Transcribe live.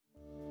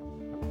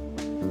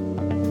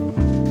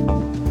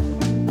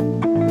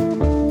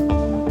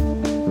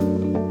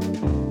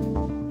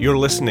You're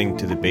listening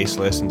to the Bass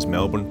Lessons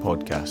Melbourne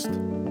podcast,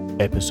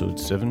 episode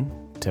 7,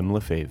 Tim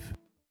Lefebvre.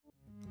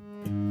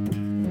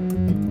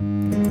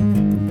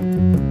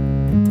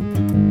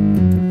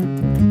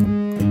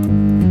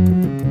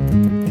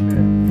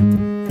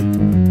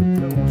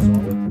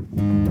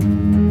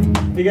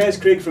 Hey guys,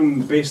 Craig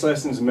from Bass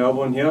Lessons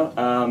Melbourne here.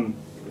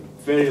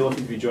 Very lucky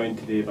to be joined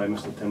today by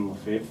Mr. Tim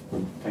Lefebvre.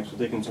 Thanks for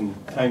taking some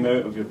time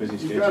out of your busy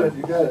schedule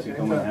You got it. to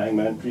come and hang,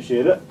 man.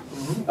 Appreciate it.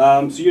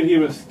 So you're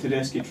here with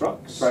Tedeschi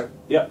Trucks. Right.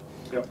 Yep.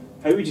 Yep.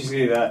 How would you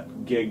say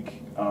that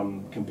gig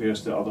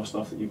compares to other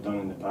stuff that you've done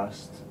in the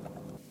past?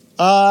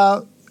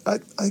 I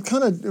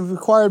kind of, it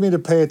required me to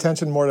pay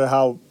attention more to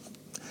how,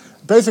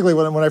 basically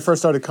when I first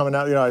started coming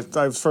out,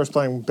 I was first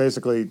playing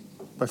basically,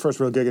 my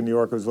first real gig in New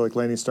York was with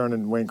Laney Stern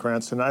and Wayne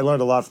Krantz, and I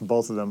learned a lot from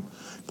both of them.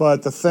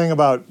 But the thing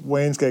about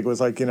Wayne's gig was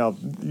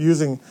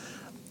using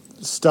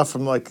stuff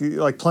from like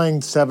playing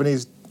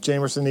 70s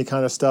Jamerson-y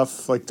kind of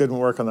stuff didn't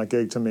work on that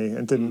gig to me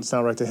and didn't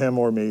sound right to him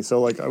or me.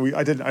 So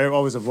I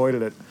always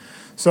avoided it.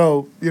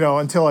 So,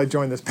 until I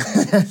joined this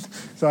band,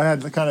 so I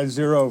had the kind of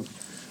zero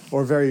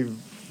or very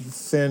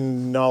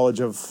thin knowledge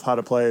of how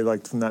to play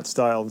from that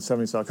style, the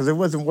 70s style, because it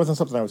wasn't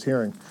something I was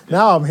hearing. Yeah.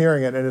 Now I'm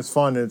hearing it and it's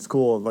fun and it's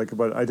cool,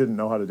 but I didn't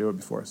know how to do it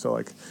before. So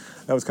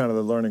that was kind of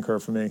the learning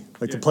curve for me.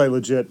 To play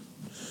legit,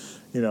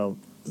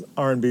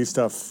 R&B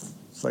stuff,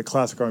 it's like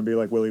classic R&B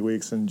like Willie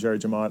Weeks and Jerry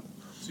Jamot.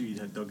 So you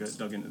had dug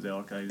into the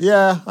archives?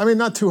 Yeah, I mean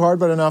not too hard,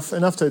 but enough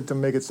to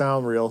make it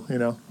sound real,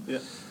 Yeah.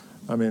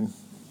 I mean,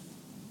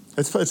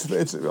 it's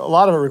a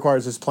lot of it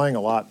requires just playing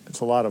a lot.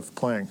 It's a lot of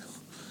playing.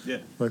 Yeah.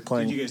 Like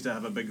playing. Did you guys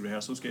have a big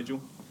rehearsal schedule?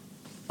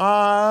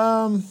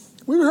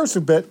 We rehearsed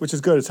a bit, which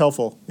is good. It's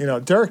helpful.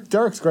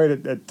 Derek's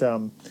great at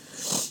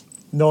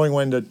knowing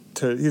when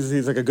to.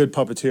 He's like a good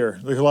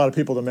puppeteer. There's a lot of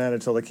people to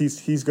manage, so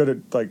he's good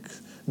at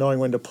knowing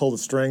when to pull the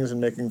strings and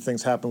making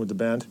things happen with the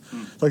band.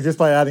 Just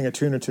by adding a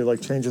tune or two,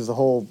 changes the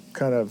whole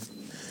kind of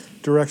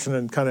direction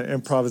and kind of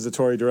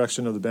improvisatory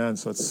direction of the band.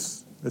 So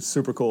it's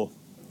super cool.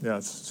 Yeah,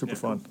 it's super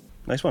fun. Cool.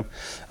 Nice one.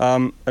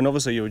 And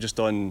obviously you were just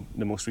on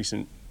the most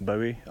recent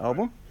Bowie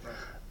album.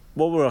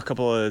 What were a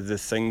couple of the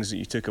things that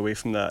you took away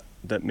from that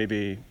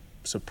maybe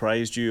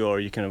surprised you, or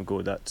you kind of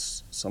go,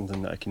 that's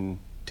something that I can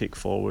take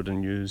forward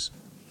and use?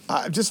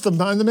 Just the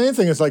main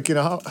thing is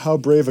how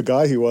brave a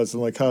guy he was,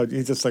 and how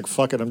he's just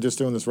fuck it, I'm just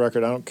doing this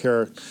record, I don't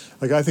care.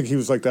 I think he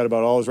was like that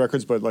about all his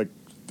records, but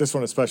this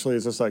one especially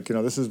is just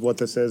this is what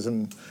this is,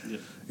 and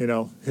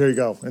here you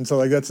go. And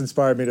so that's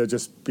inspired me to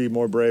just be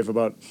more brave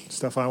about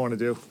stuff I want to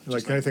do,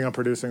 anything I'm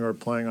producing or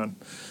playing on.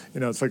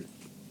 It's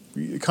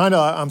kind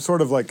of, I'm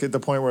sort of at the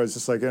point where it's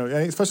just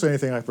especially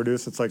anything I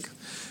produce, it's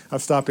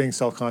I've stopped being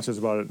self-conscious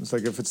about it. It's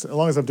as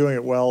long as I'm doing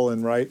it well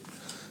and right,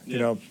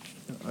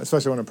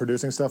 especially when I'm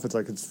producing stuff,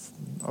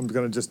 I'm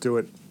gonna just do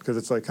it because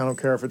it's I don't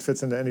care if it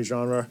fits into any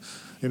genre.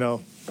 He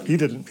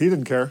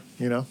didn't care.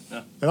 Yeah.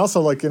 And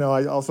also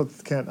I also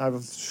can't. I have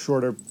a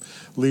shorter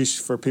leash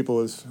for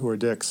people who are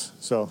dicks.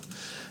 So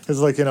it's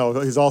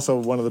he's also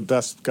one of the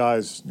best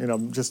guys.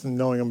 Just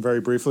knowing him very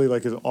briefly,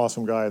 he's an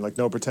awesome guy.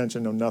 No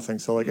pretension, no nothing.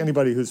 So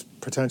anybody who's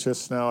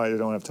pretentious now, I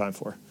don't have time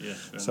for. Yeah.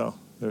 So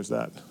there's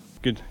that.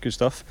 Good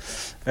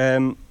stuff.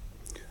 How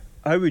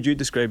would you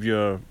describe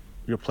your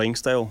playing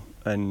style,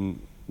 and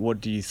why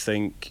do you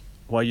think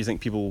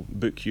people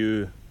book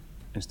you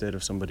instead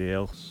of somebody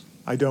else?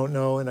 I don't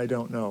know, and I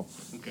don't know.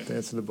 Okay. To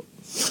answer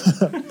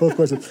both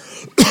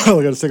questions. I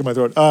got a stick in my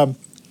throat. I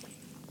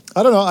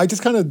don't know. I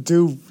just kind of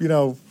do.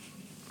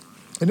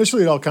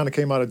 Initially, it all kind of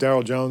came out of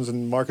Daryl Jones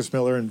and Marcus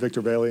Miller and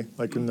Victor Bailey.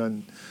 And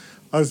then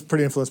I was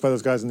pretty influenced by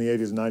those guys in the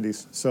 80s and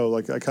 90s. So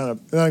I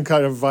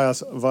kind of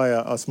via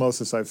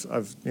osmosis,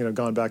 I've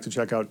gone back to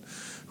check out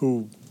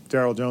who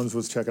Daryl Jones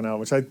was checking out,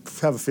 which I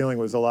have a feeling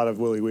was a lot of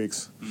Willie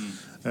Weeks,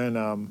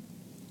 and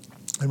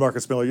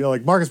Marcus Miller.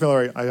 Marcus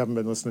Miller, I haven't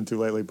been listening to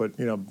lately, but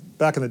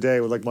back in the day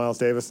with Miles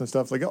Davis and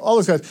stuff, all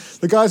those guys,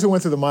 the guys who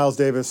went through the Miles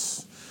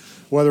Davis,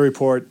 Weather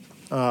Report,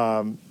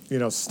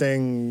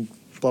 Sting,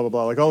 blah blah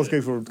blah. All those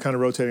guys were kind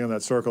of rotating on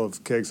that circle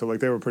of gigs, so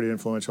they were pretty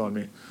influential on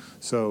me.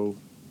 So,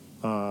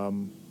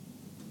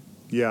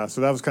 yeah,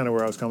 so that was kind of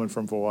where I was coming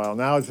from for a while.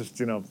 Now it's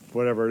just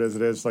whatever it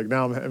is.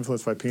 Now I'm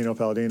influenced by Pino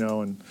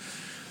Palladino and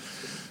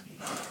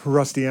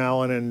Rusty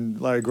Allen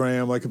and Larry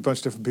Graham, a bunch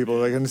of different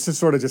people, and it just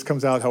sort of just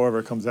comes out however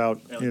it comes out.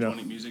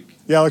 Electronic music.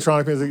 Yeah,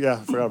 electronic music. Yeah,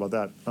 I forgot about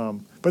that.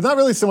 But not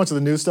really so much of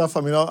the new stuff.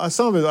 I mean,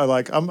 some of it I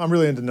like. I'm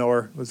really into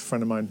Knower. It was a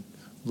friend of mine,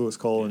 Louis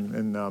Cole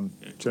and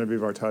Genevieve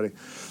Artadi.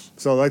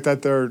 So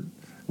that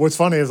what's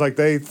funny is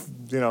they,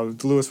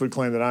 Louis would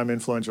claim that I'm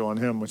influential on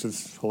him, which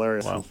is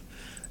hilarious. Wow.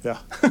 Yeah,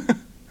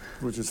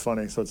 which is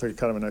funny. So it's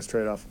kind of a nice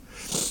trade-off.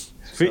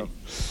 Sweet.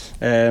 So.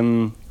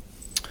 And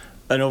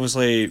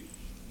obviously,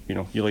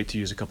 you like to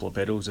use a couple of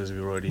pedals, as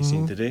we've already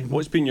seen today.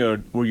 What's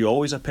been were you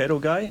always a pedal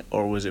guy,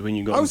 or was it when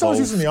you got I was always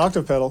using the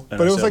octave pedal, but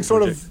it was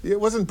it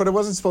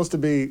wasn't supposed to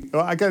be,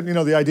 I got,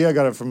 the idea I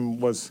got it from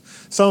was,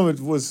 some of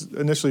it was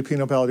initially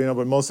Pino Palladino,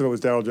 but most of it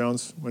was Daryl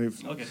Jones.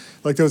 Okay.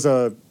 There was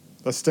a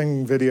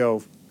Sting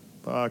video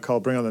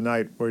called Bring on the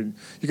Night, where you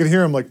could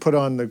hear him put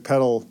on the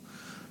pedal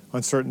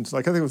on certain,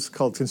 like I think it was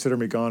called "Consider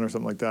Me Gone" or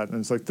something like that. And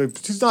it's like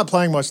she's not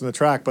playing much in the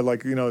track, but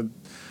like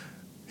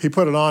he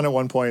put it on at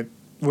one point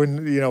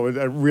when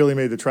it really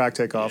made the track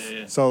take off.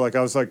 Yeah. So like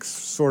I was like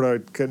sort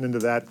of getting into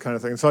that kind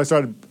of thing. So I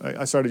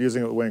started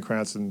using it with Wayne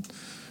Krantz, and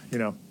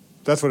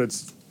that's what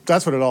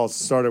it all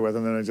started with.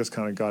 And then I just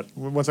kind of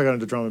once I got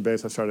into drum and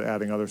bass, I started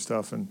adding other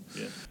stuff. And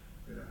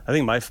I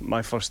think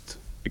my first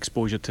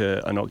exposure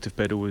to an octave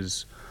pedal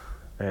was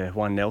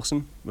Juan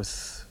Nelson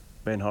with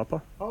Ben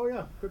Harper. oh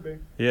yeah, could be.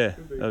 Yeah,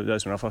 Could be.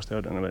 that's when I first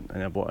heard it, and I went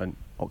and I bought an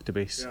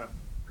Octobase.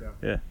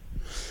 Yeah.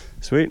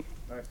 Sweet.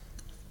 Nice.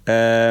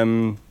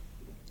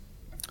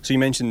 So you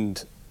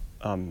mentioned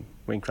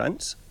Wayne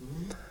Krantz.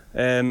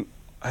 Mm-hmm.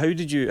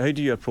 How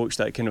do you approach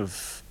that kind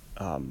of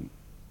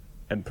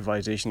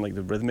improvisation, like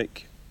the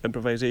rhythmic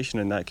improvisation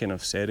in that kind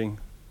of setting?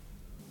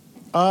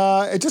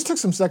 It just took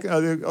some like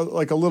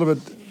a little bit.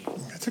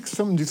 It took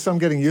some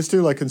getting used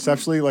to, like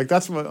conceptually. Like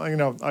that's what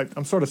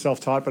I'm sort of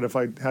self-taught, but if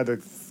I had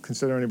to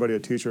consider anybody a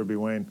teacher, it'd be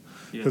Wayne,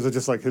 because it's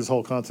just like his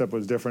whole concept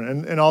was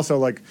different, and also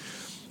like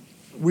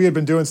we had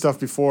been doing stuff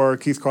before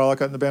Keith Carlock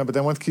got in the band, but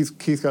then once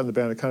Keith got in the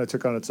band, it kind of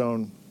took on its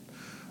own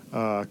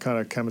kind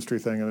of chemistry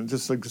thing, and it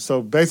just like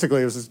so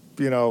basically it was just,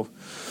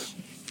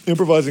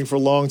 improvising for a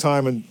long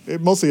time, and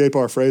mostly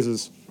 8-bar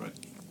phrases. Right.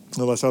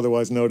 Unless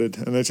otherwise noted,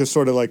 and it just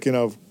sort of like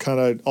kind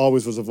of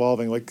always was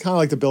evolving, like kind of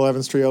like the Bill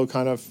Evans trio,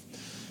 kind of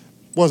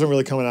wasn't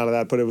really coming out of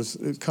that, but it's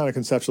kind of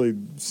conceptually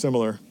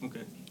similar.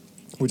 Okay.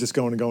 We're just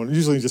going and going,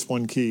 usually just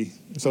one key,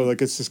 so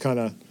like it's just kind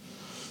of,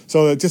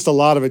 so just a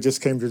lot of it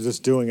just came to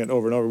just doing it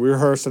over and over. We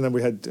rehearsed, and then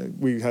we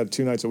had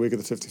 2 nights a week at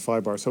the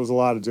 55 bar, so it was a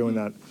lot of doing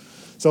that.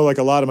 So like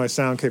a lot of my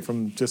sound came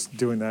from just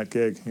doing that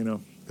gig,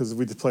 because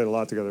we just played a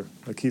lot together.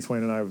 Like Keith,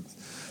 Wayne, and I.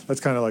 That's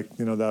kind of like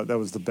that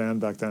was the band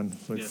back then.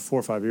 Like 4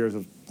 or 5 years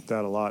of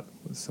that a lot.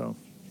 So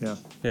yeah.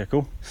 Yeah,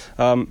 cool.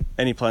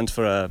 Any plans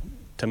for a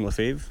Tim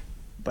LaFave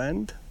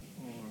band?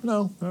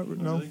 No.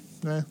 Really?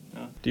 Nah.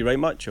 Do you write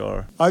much,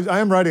 or? I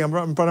am writing,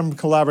 but I'm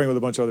collaborating with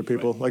a bunch of other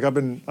people. Like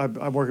I'm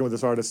working with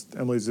this artist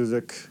Emily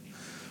Zuzik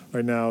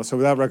right now. So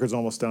that record's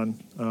almost done.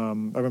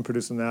 I've been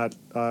producing that.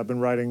 I've been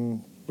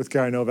writing with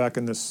Gary Novak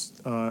and this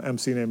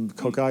MC named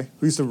Kokai,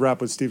 who used to rap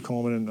with Steve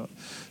Coleman, and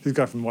he's a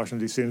guy from Washington,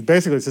 D.C. And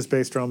basically it's just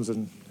bass drums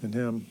and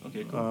him.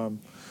 Okay, cool.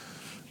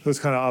 It was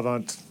kind of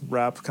avant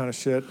rap kind of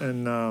shit.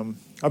 And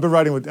I've been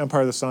writing with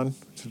Empire of the Sun,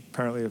 which is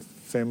apparently a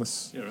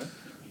famous... Yeah,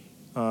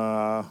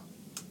 right.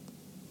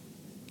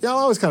 Yeah, I'm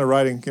always kind of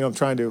writing, I'm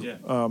trying to. Yeah,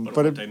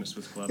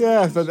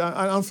 but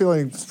I don't feel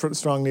any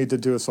strong need to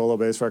do a solo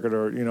bass record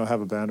or,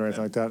 have a band or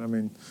anything like that. I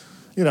mean...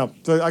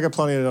 I got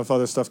plenty enough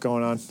other stuff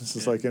going on. It's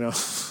just like,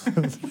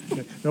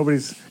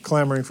 nobody's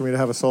clamoring for me to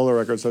have a solo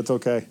record, so it's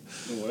okay.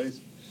 No worries.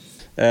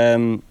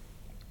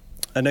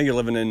 I know you're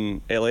living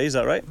in LA, is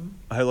that right?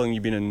 Mm-hmm. How long have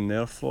you been in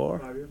there for?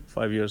 5 years.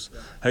 5 years.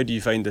 Yeah. How do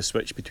you find the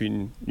switch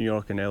between New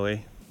York and LA?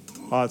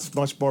 It's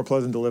much more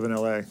pleasant to live in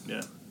LA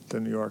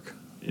than New York.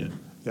 Yeah.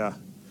 Yeah.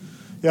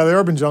 Yeah, the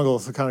urban jungle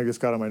kind of just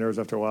got on my nerves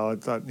after a while. I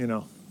thought,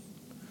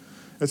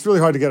 it's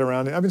really hard to get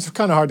around. I mean, it's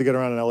kind of hard to get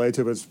around in LA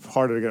too, but it's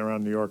harder to get around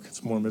in New York.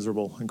 It's more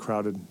miserable and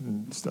crowded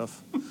and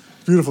stuff.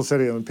 Beautiful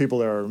city, and people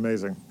there are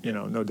amazing,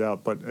 no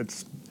doubt. But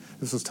this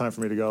was time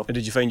for me to go. And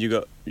did you find you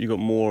got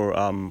more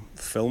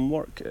film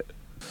work?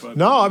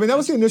 No, I mean that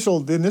was the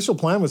initial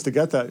plan was to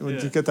get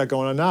that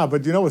going on now.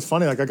 But what's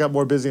funny? Like I got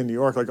more busy in New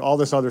York. Like all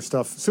this other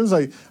stuff.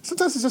 Sometimes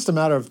it's just a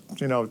matter of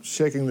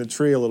shaking the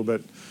tree a little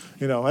bit.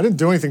 I didn't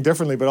do anything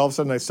differently, but all of a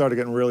sudden I started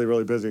getting really,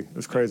 really busy. It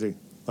was crazy.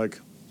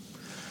 Like.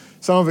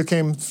 Some of it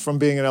came from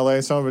being in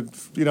LA. Some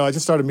of it, I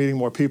just started meeting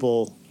more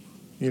people,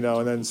 and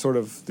then sort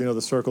of,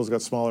 the circles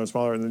got smaller and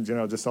smaller, and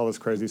then, just all this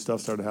crazy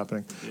stuff started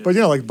happening. Yeah. But,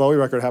 like Bowie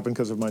record happened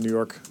because of my New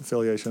York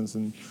affiliations,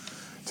 and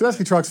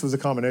Tedeschi Trucks was a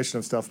combination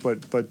of stuff. But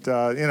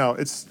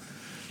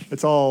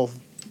it's all,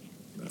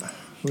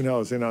 who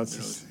knows, it's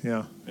just,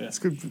 It's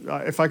good.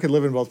 If I could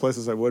live in both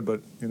places, I would,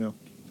 but,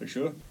 For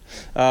sure.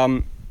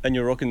 And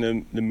you're rocking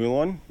the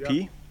Moulin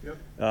P.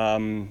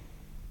 Yep.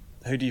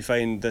 How do you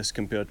find this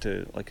compared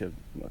to like a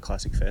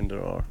classic Fender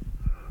or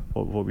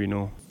what we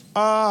know?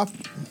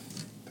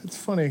 It's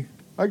funny.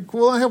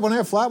 When I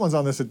have flat ones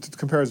on this, it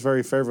compares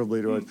very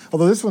favorably to it.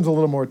 Although this one's a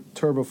little more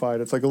turbofied.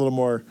 It's like a little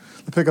more.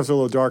 The pickups are a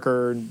little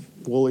darker and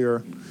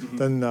woollier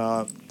than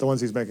the ones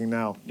he's making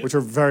now, which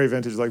are very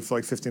vintage, like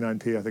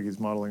 59P. I think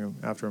he's modeling them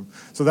after him.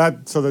 So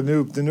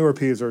the newer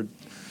Ps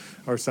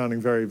are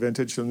sounding very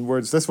vintage, and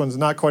whereas this one's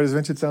not quite as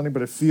vintage sounding,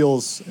 but it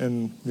feels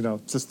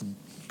just the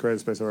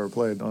greatest bass I've ever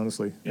played,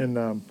 honestly.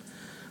 And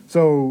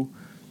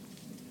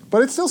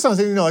but it still sounds,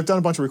 I've done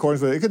a bunch of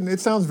recordings with it. It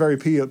sounds very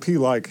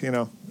P-like,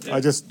 I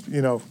just,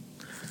 but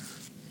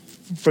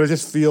it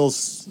just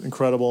feels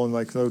incredible, and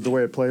like the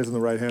way it plays in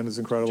the right hand is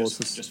incredible.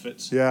 Just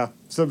fits. Yeah,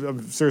 so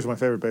seriously, my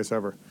favorite bass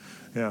ever.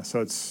 Yeah, so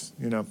it's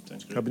I've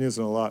been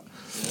using it a lot.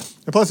 Yeah.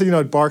 And plus,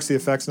 it barks the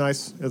effects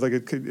nice. It's like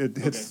it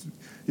hits. Okay.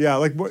 Yeah,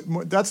 like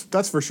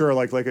that's for sure.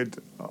 Like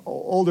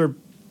older.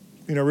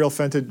 Real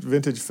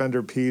vintage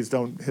Fender Ps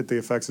don't hit the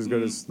effects as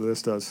good as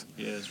this does.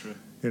 Yeah, that's true.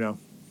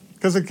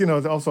 Because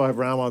also I have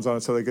round ones on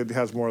it, so it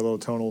has more little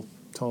tonal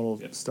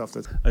tonal stuff.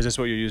 That Is this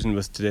what you're using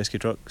with Tedeschi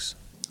trucks?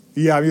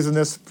 yeah, I'm using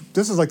this.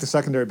 This is like the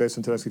secondary bass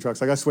in Tedeschi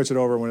trucks. Like I switch it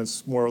over when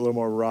it's a little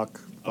more rock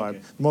vibe.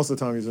 Okay. Most of the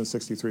time I'm using a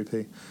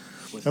 63P.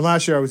 And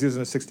last year I was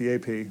using a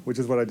 68P, which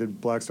is what I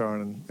did Black Star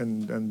on,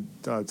 and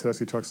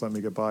Tedeschi Trucks let me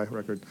get by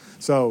record.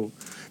 So,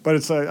 but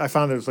it's I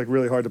found it was like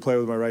really hard to play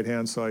with my right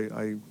hand, so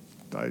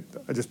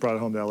I just brought it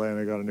home to LA and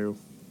I got a new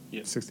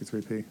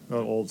 63P,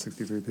 old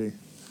 63P,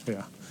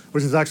 yeah,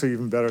 which is actually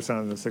even better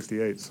sounding than the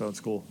 68. So it's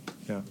cool,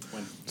 yeah.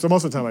 So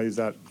most of the time I use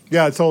that.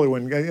 Yeah, it's totally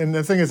when. And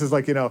the thing is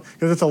like because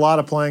it's a lot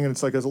of playing and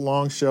it's like a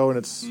long show and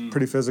it's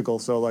pretty physical.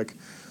 So like.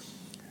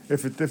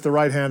 If the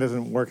right hand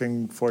isn't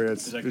working for you,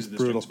 it's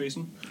brutal.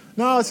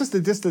 No, it's just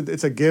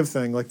it's a give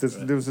thing. Like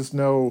there was just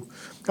no.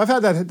 I've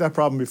had that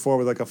problem before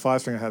with like a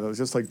 5-string I had that was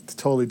just like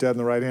totally dead in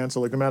the right hand. So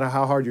like no matter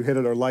how hard you hit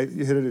it or light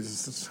you hit it,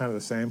 it's just kind of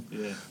the same.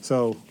 Yeah.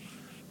 So,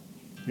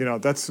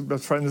 that's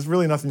there's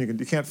really nothing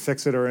you can't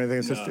fix it or anything.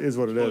 It's just is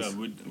what it is. A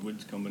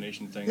wood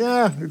combination thing.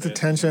 Yeah, it's a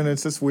tension.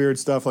 It's this weird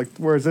stuff. Like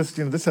whereas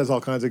this has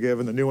all kinds of give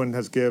and the new one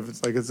has give.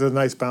 It's like it's a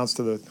nice bounce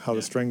to how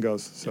the string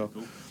goes. So.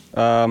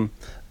 Cool.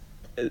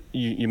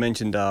 You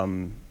mentioned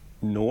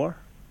Nowhere.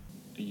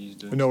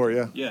 Nowhere,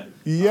 yeah. Yeah.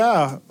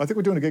 Yeah, I think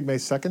we're doing a gig May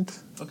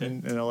 2nd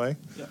in LA.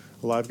 Yeah.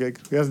 A live gig.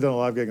 He hasn't done a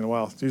live gig in a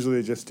while.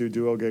 Usually they just do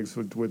duo gigs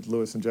with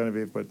Lewis and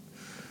Genevieve, but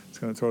it's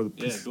going to throw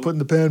putting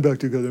the band back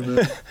together, man.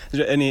 Is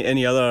there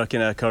any other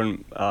kind of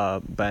current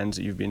bands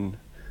that you've been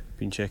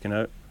checking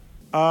out?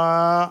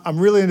 I'm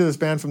really into this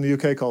band from the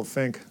UK called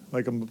Fink.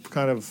 Like I'm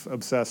kind of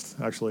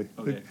obsessed, actually.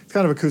 Okay. It's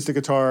kind of acoustic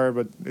guitar,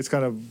 but it's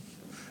kind of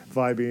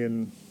vibey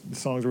and the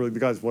songs are the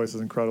guy's voice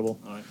is incredible.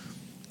 All right.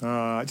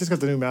 I just got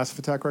the new Massive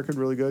Attack record,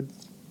 really good.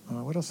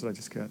 What else did I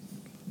just get?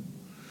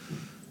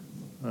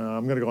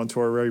 I'm going to go on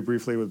tour very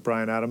briefly with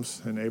Bryan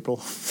Adams in April.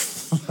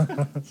 So I'm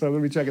going to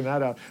be checking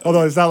that out.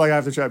 Although it's not like I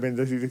have to check. I mean,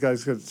 these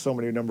guys got so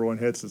many #1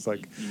 hits. It's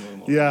like, You know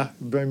them all. yeah,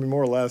 maybe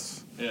more or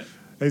less. Yeah. And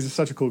he's just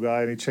such a cool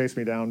guy, and he chased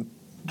me down,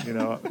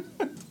 and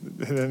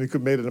then he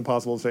made it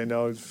impossible to say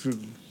no. He's a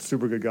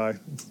super good guy.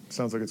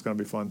 Sounds like it's going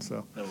to be fun.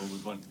 So That will be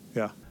fun.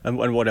 yeah. And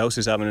what else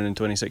is happening in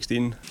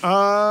 2016?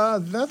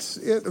 That's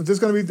it. There's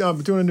going to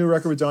be doing a new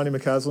record with Donnie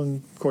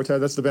McCaslin Quartet.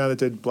 That's the band that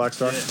did Black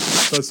Star. Yeah.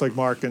 So it's like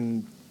Mark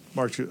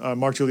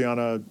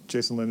Juliana,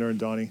 Jason Lindner, and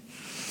Donnie.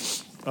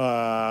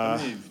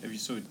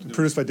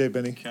 Produced by Dave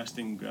Binney.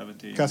 Casting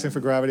Gravity. Casting for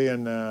Gravity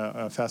and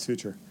Fast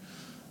Future.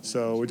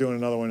 So we're doing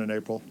another one in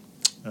April.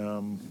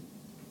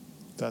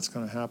 That's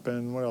going to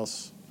happen. What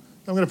else?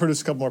 I'm going to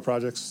produce a couple more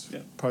projects. Yeah.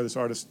 Probably this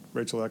artist,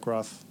 Rachel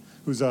Eckroth,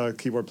 who's a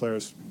keyboard player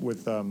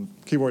with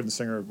keyboard and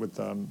singer with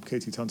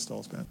KT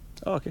Tunstall's band.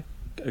 Oh, okay.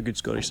 A good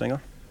Scottish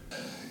singer.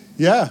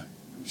 Yeah.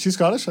 She's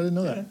Scottish? I didn't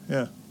know that.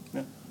 Yeah.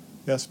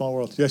 Yeah, Small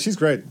World. Yeah, she's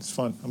great. It's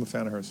fun. I'm a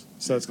fan of hers.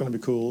 So it's going to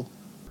be cool.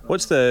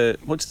 What's the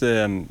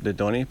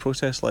Donnie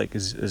process like?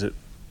 Is it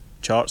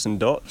charts and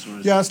dots? Or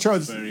is Yeah, it's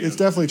it's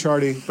definitely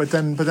charty. But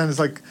then it's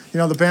like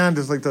the band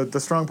is like the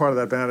strong part of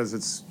that band is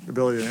its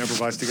ability to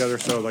improvise together.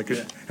 So like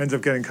it ends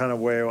up getting kind of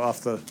way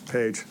off the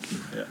page,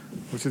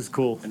 which is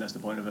cool. And that's the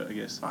point of it, I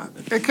guess.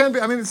 It can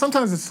be. I mean,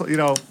 sometimes it's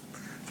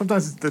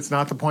sometimes it's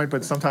not the point,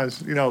 but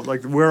sometimes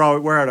like we're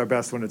at our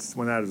best when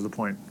that is the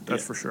point.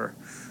 That's for sure.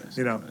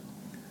 Right.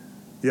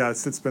 Yeah,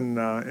 it's been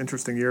an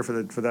interesting year for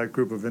that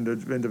group of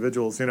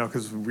individuals,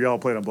 because we all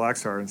played on Black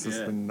Star, and it's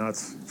just been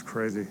nuts. It's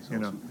crazy,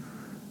 Awesome.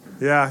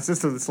 Yeah, it's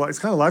just it's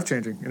kind of life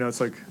changing, It's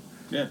like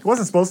it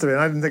wasn't supposed to be,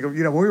 and I didn't think of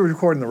when we were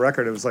recording the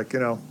record, it was like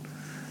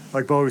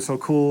like Bowie was so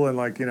cool, and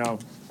like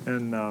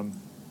and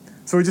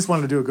so we just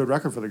wanted to do a good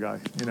record for the guy,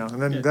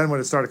 And then when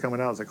it started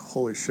coming out, I was like,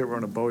 holy shit, we're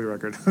on a Bowie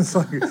record. It's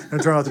like and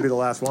it turned out to be the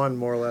last one,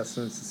 more or less,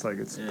 and it's just like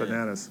it's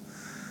bananas.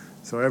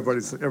 So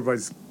everybody's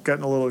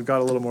got a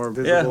little more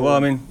visible. Yeah, well, I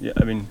mean,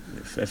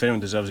 if anyone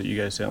deserves it, you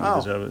guys certainly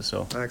deserve it.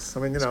 So thanks. I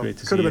mean, could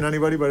have been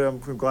anybody, but I'm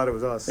glad it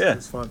was us. Yeah, it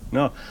was fun.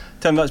 No,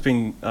 Tim, that's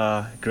been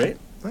great.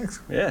 Thanks.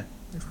 Yeah,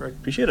 thanks, Greg.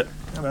 Appreciate it.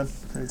 Yeah, man.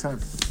 Anytime.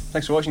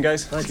 Thanks for watching,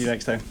 guys. Thanks. See you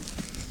next time.